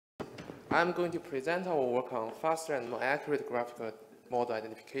I'm going to present our work on faster and more accurate graphical model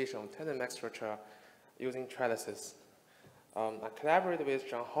identification of tandem mass structure using trellises. I collaborated with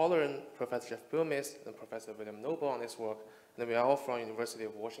John Holleran, Professor Jeff Bulmis, and Professor William Noble on this work, and we are all from University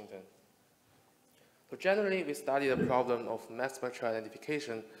of Washington. So generally, we study the problem of mass spectral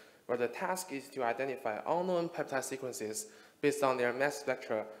identification, where the task is to identify unknown peptide sequences based on their mass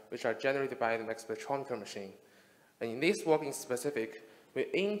spectra, which are generated by the mass spectrometer machine. And in this work in specific, we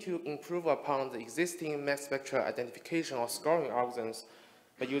aim to improve upon the existing mass spectra identification or scoring algorithms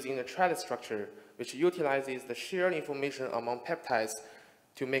by using the trellis structure, which utilizes the shared information among peptides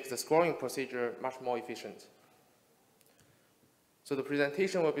to make the scoring procedure much more efficient. So the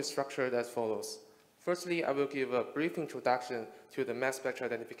presentation will be structured as follows. Firstly, I will give a brief introduction to the mass spectra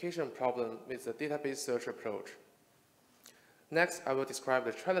identification problem with the database search approach. Next, I will describe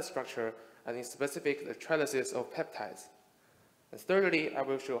the trellis structure and in specific the trellises of peptides. And thirdly, I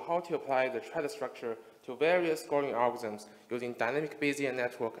will show how to apply the trellis structure to various scoring algorithms using dynamic Bayesian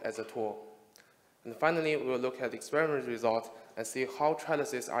network as a tool. And finally, we will look at the experiment results and see how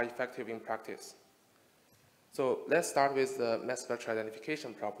trellises are effective in practice. So let's start with the mass spectra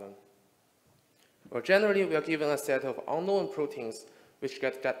identification problem. Well, generally, we are given a set of unknown proteins which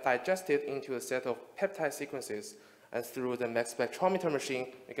get digested into a set of peptide sequences, and through the mass spectrometer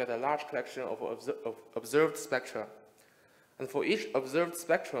machine, we get a large collection of observed spectra. And for each observed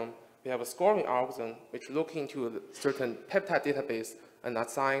spectrum, we have a scoring algorithm which looks into a certain peptide database and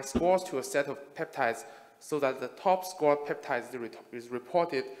assigns scores to a set of peptides so that the top scored peptide is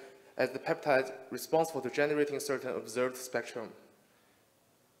reported as the peptide responsible to generating certain observed spectrum.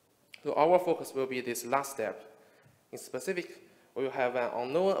 So our focus will be this last step. In specific, we will have an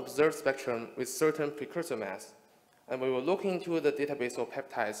unknown observed spectrum with certain precursor mass, and we will look into the database of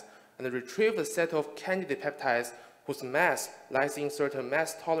peptides and retrieve a set of candidate peptides whose mass lies in certain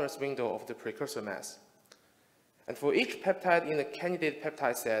mass tolerance window of the precursor mass. And for each peptide in the candidate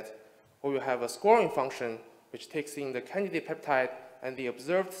peptide set, we will have a scoring function which takes in the candidate peptide and the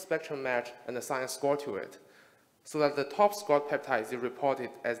observed spectrum match and assign a score to it, so that the top scored peptide is reported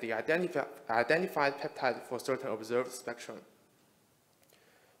as the identified peptide for certain observed spectrum.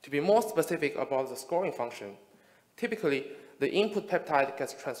 To be more specific about the scoring function, typically, the input peptide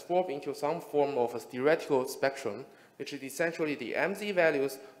gets transformed into some form of a theoretical spectrum, which is essentially the MZ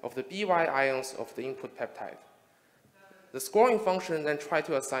values of the BY ions of the input peptide. The scoring function then tries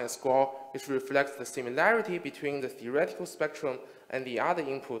to assign a score which reflects the similarity between the theoretical spectrum and the other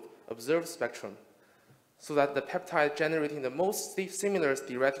input observed spectrum, so that the peptide generating the most similar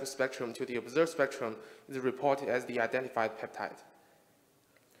theoretical spectrum to the observed spectrum is reported as the identified peptide.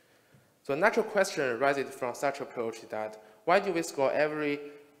 So a natural question arises from such approach is that why do we score every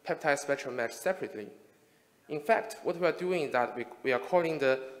peptide spectrum match separately? In fact, what we are doing is that we are calling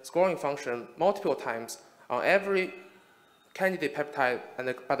the scoring function multiple times on every candidate peptide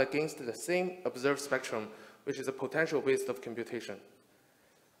but against the same observed spectrum, which is a potential waste of computation.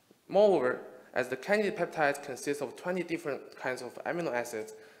 Moreover, as the candidate peptides consist of 20 different kinds of amino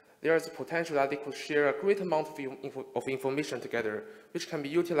acids, there is a potential that they could share a great amount of information together, which can be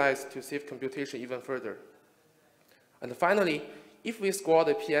utilized to save computation even further. And finally, if we score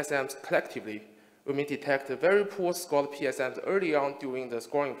the PSMs collectively, we may detect very poor scored PSMs early on during the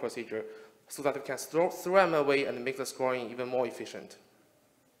scoring procedure, so that we can throw them away and make the scoring even more efficient.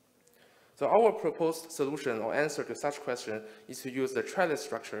 So our proposed solution or answer to such question is to use the trellis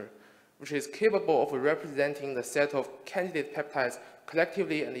structure, which is capable of representing the set of candidate peptides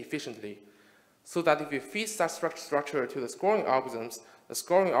collectively and efficiently, so that if we feed such structure to the scoring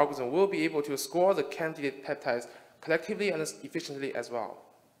algorithms will be able to score the candidate peptides collectively and efficiently as well.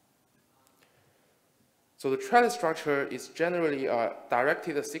 So the trellis structure is generally a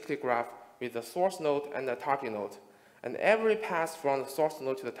directed cyclic graph with the source node and the target node, and every pass from the source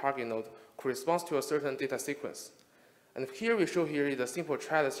node to the target node corresponds to a certain data sequence. And here we show here is a simple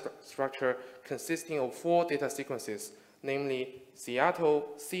trellis structure consisting of 4 data sequences, namely Seattle,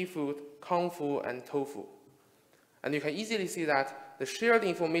 seafood, kung fu, and tofu. And you can easily see that the shared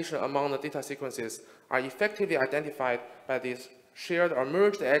information among the data sequences are effectively identified by these shared or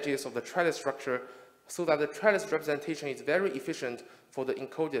merged edges of the trellis structure, so that the trellis representation is very efficient for the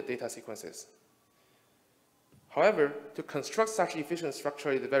encoded data sequences. However, to construct such efficient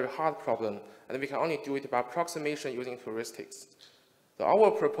structure is a very hard problem, and we can only do it by approximation using heuristics. So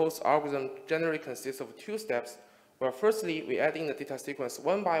our proposed algorithm generally consists of 2 steps, where firstly, we add in the data sequence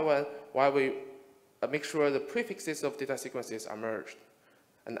one by one while we make sure the prefixes of data sequences are merged.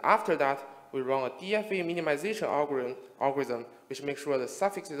 And after that, we run a DFA minimization algorithm which makes sure the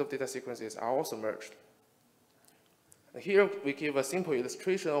suffixes of data sequences are also merged. Here we give a simple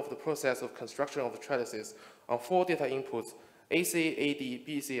illustration of the process of construction of the trellises on 4 data inputs, AC, AD,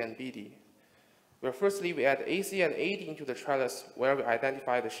 BC, and BD. Where firstly we add AC and AD into the trellis where we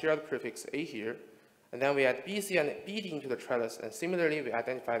identify the shared prefix A here, and then we add BC and BD into the trellis, and similarly we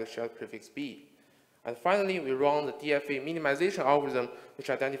identify the shared prefix B. And finally, we run the DFA minimization algorithm, which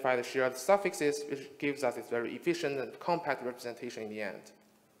identifies the shared suffixes, which gives us this very efficient and compact representation in the end.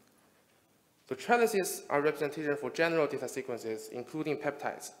 So trellises are representation for general data sequences, including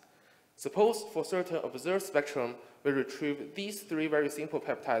peptides. Suppose for certain observed spectrum, we retrieve these 3 very simple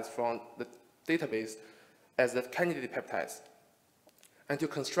peptides from the database as the candidate peptides. And to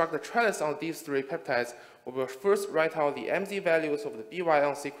construct the trellis on these 3 peptides, we will first write out the MZ values of the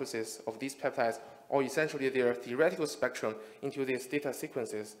BY sequences of these peptides, or essentially their theoretical spectrum, into these data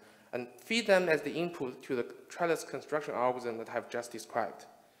sequences, and feed them as the input to the trellis construction algorithm that I have just described.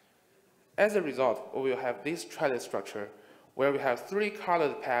 As a result, we will have this trellis structure, where we have 3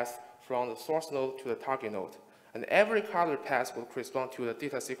 colored paths from the source node to the target node, and every colored path will correspond to the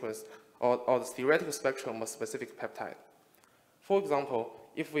data sequence or the theoretical spectrum of a specific peptide. For example,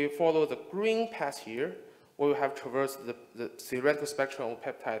 if we follow the green path here, we will have traversed the theoretical spectrum of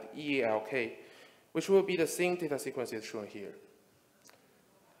peptide EALK, which will be the same data sequences shown here.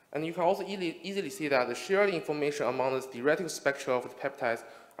 And you can also easily see that the shared information among the theoretical spectra of the peptides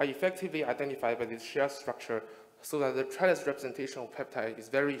are effectively identified by this shared structure, so that the trellis representation of peptide is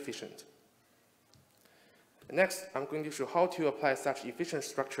very efficient. Next, I'm going to show how to apply such efficient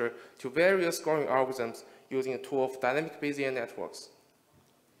structure to various scoring algorithms using a tool of dynamic Bayesian networks.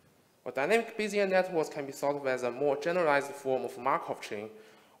 Well, dynamic Bayesian networks can be thought of as a more generalized form of Markov chain,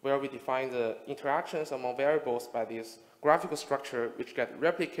 where we define the interactions among variables by this graphical structure, which get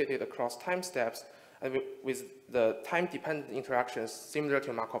replicated across time steps and with the time-dependent interactions similar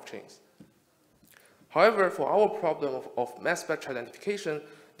to Markov chains. However, for our problem of mass spectra identification,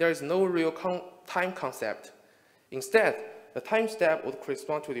 there is no real time concept. Instead, the time step would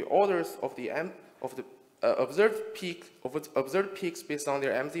correspond to the orders of the observed peaks based on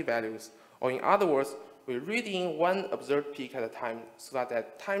their MZ values, or in other words, we read in one observed peak at a time, so that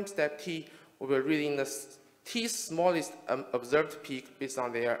at time step t, we will read in the t's smallest observed peak based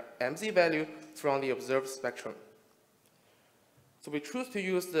on their MZ value from the observed spectrum. So we choose to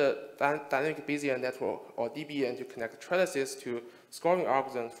use the dynamic Bayesian network, or DBN, to connect trellises to scoring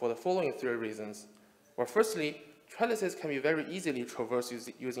algorithms for the following 3 reasons. Well, firstly, trellises can be very easily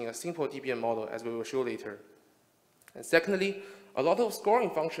traversed using a simple DBN model, as we will show later. And secondly, a lot of scoring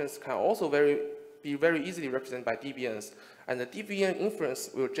functions can also be very easily represented by DBNs, and the DBN inference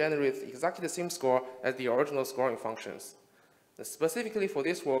will generate exactly the same score as the original scoring functions. And specifically for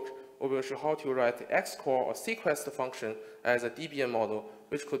this work, we will show how to write the XCore or sequest function as a DBN model,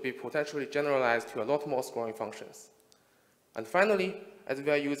 which could be potentially generalized to a lot more scoring functions. And finally, as we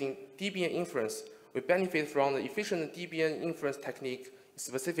are using DBN inference, we benefit from the efficient DBN inference technique,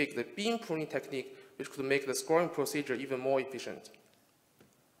 specifically the beam pruning technique, which could make the scoring procedure even more efficient.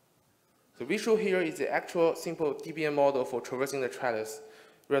 The visual here is the actual simple DBN model for traversing the trellis,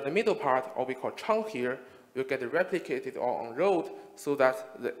 where the middle part, or we call chunk here, will get replicated or unrolled, so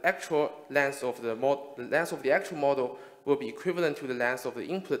that the actual length of the actual model will be equivalent to the length of the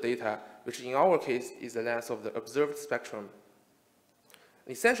input data, which in our case is the length of the observed spectrum.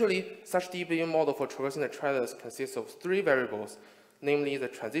 Essentially, such DBN model for traversing the trellis consists of 3 variables, namely the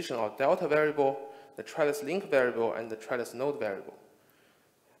transition or delta variable, the trellis link variable, and the trellis node variable.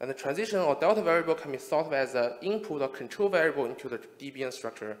 And the transition or delta variable can be thought of as an input or control variable into the DBN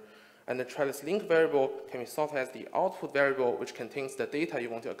structure, and the trellis link variable can be thought of as the output variable, which contains the data you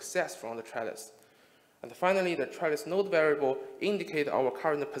want to access from the trellis. And finally, the trellis node variable indicates our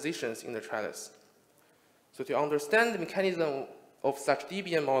current positions in the trellis. So to understand the mechanism of such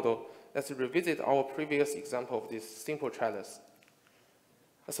DBN model, let's revisit our previous example of this simple trellis.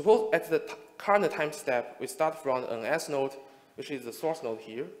 Suppose at the current time step, we start from an S node, which is the source node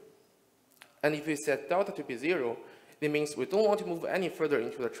here. And if we set delta to be 0, it means we don't want to move any further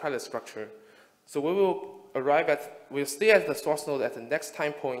into the trellis structure. So we'll stay at the source node at the next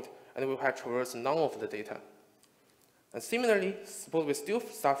time point, and we'll have traversed none of the data. And similarly, suppose we still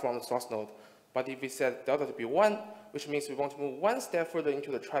start from the source node, but if we set delta to be 1, which means we want to move 1 step further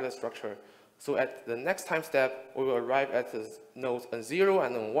into the trellis structure. So at the next time step, we will arrive at the nodes N0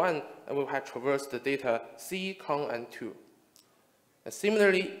 and N1, and we'll have traversed the data C, Con, and 2. And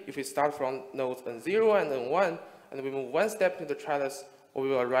similarly, if we start from nodes N0 and N1, and we move 1 step into the trellis, we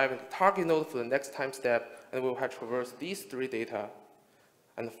will arrive at the target node for the next time step, and we will have traversed these 3 data.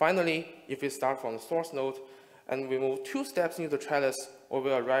 And finally, if we start from the source node, and we move 2 steps into the trellis, we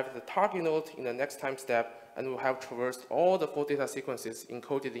will arrive at the target node in the next time step, and will have traversed all the 4 data sequences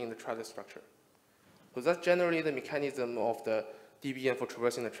encoded in the trellis structure. So that's generally the mechanism of the DBN for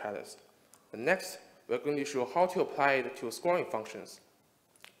traversing the trellis. And next, we're going to show how to apply it to scoring functions.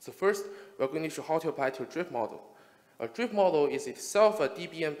 So first, we're going to show how to apply it to a drift model. A drift model is itself a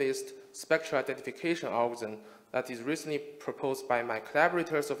DBN-based spectral identification algorithm that is recently proposed by my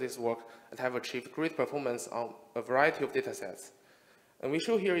collaborators of this work and have achieved great performance on a variety of datasets. And we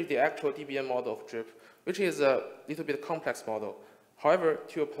show here is the actual DBN model of drift, which is a little bit complex model. However,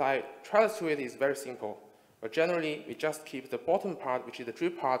 to apply trellis to it is very simple. But generally, we just keep the bottom part, which is the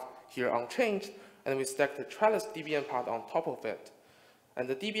drift part, here unchanged, and we stack the trellis DBN part on top of it. And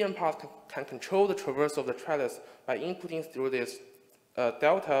the DBN part can control the traverse of the trellis by inputting through this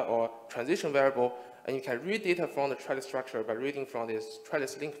delta or transition variable, and you can read data from the trellis structure by reading from this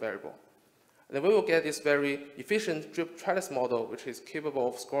trellis link variable. And then we will get this very efficient drift trellis model, which is capable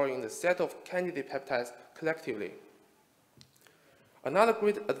of scoring the set of candidate peptides collectively. Another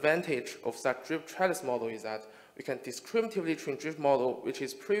great advantage of such drift trellis model is that we can discriminatively train drift model, which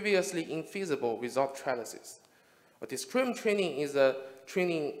is previously infeasible without trellises. But discriminant training is a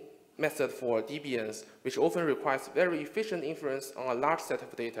training method for DBNs, which often requires very efficient inference on a large set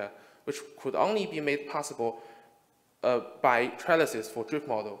of data, which could only be made possible by trellises for drift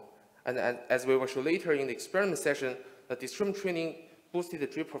model. And as we will show later in the experiment session, the discriminant training boosted the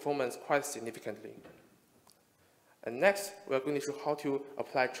drift performance quite significantly. And next, we're going to show how to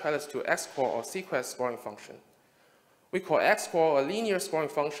apply trellis to XCore or sequence scoring function. We call XCore a linear scoring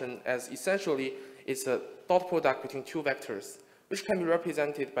function, as essentially it's a dot product between 2 vectors, which can be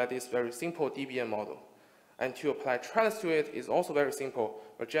represented by this very simple DBN model. And to apply trellis to it is also very simple,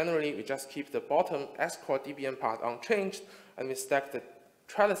 but generally we just keep the bottom XCore DBN part unchanged, and we stack the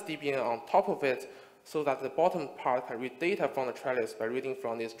trellis DBN on top of it so that the bottom part can read data from the trellis by reading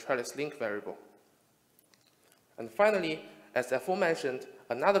from this trellis link variable. And finally, as aforementioned,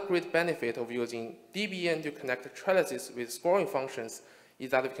 another great benefit of using DBN to connect trellises with scoring functions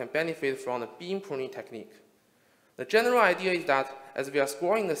is that we can benefit from the beam pruning technique. The general idea is that as we are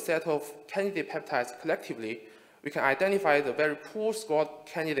scoring the set of candidate peptides collectively, we can identify the very poor scored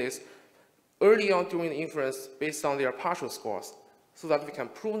candidates early on during the inference based on their partial scores, so that we can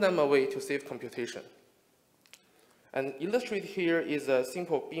prune them away to save computation. And illustrated here is a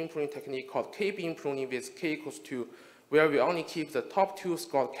simple beam pruning technique called K-beam pruning with K equals 2, where we only keep the top 2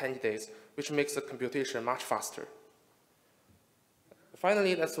 scored candidates, which makes the computation much faster.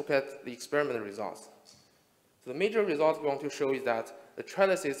 Finally, let's look at the experiment results. So the major result we want to show is that the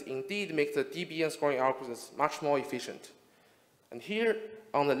trellises indeed make the DBN scoring algorithms much more efficient. And here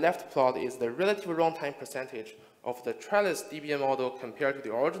on the left plot is the relative runtime percentage of the trellis DBN model compared to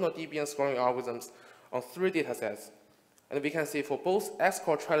the original DBN scoring algorithms on 3 datasets. And we can see for both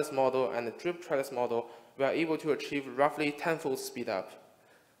XCore trellis model and the drift trellis model, we are able to achieve roughly 10-fold speed up.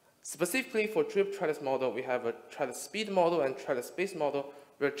 Specifically for drift trellis model, we have a trellis speed model and trellis space model,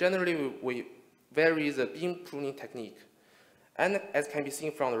 where generally we vary the beam pruning technique. And as can be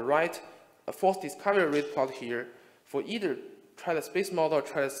seen from the right, a false discovery rate plot here, for either trellis space model or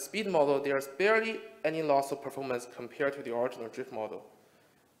trellis speed model, there's barely any loss of performance compared to the original drift model.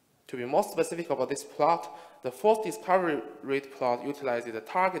 To be more specific about this plot, the false discovery rate plot utilizes a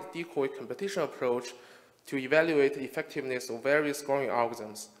target decoy competition approach to evaluate the effectiveness of various scoring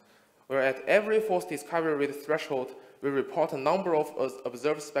algorithms, where at every false discovery rate threshold, we report a number of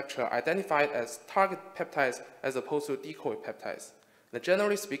observed spectra identified as target peptides as opposed to decoy peptides. And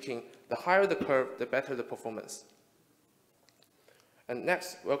generally speaking, the higher the curve, the better the performance. And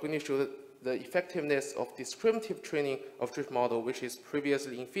next, we're going to show the effectiveness of discriminative training of drift model, which is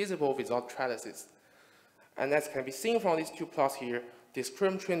previously infeasible without trellises. And as can be seen from these 2 plots here,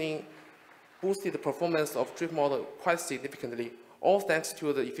 discriminative training boosted the performance of drift model quite significantly, all thanks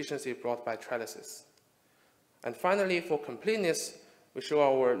to the efficiency brought by trellises. And finally, for completeness, we show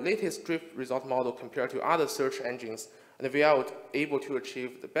our latest drift result model compared to other search engines, and we are able to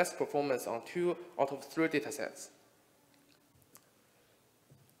achieve the best performance on 2 out of 3 datasets.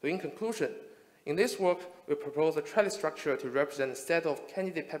 So in conclusion, in this work, we propose a trellis structure to represent a set of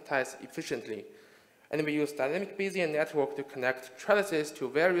candidate peptides efficiently, and we use dynamic Bayesian network to connect trellises to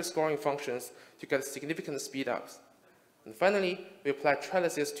various scoring functions to get significant speedups. And finally, we apply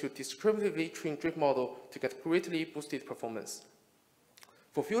trellises to discriminatively train drift model to get greatly boosted performance.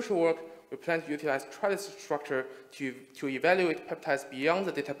 For future work, we plan to utilize trellis structure to evaluate peptides beyond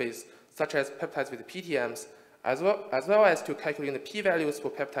the database, such as peptides with PTMs, as well as to calculate the p-values for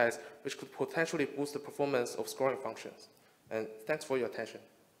peptides, which could potentially boost the performance of scoring functions. And thanks for your attention.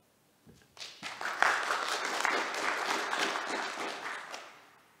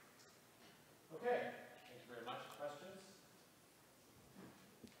 Okay, thank you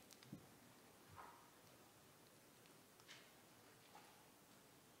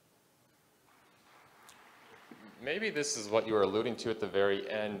Maybe this is what you were alluding to at the very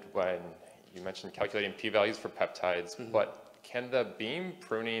end when you mentioned calculating p-values for peptides, but can the beam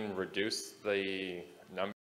pruning reduce the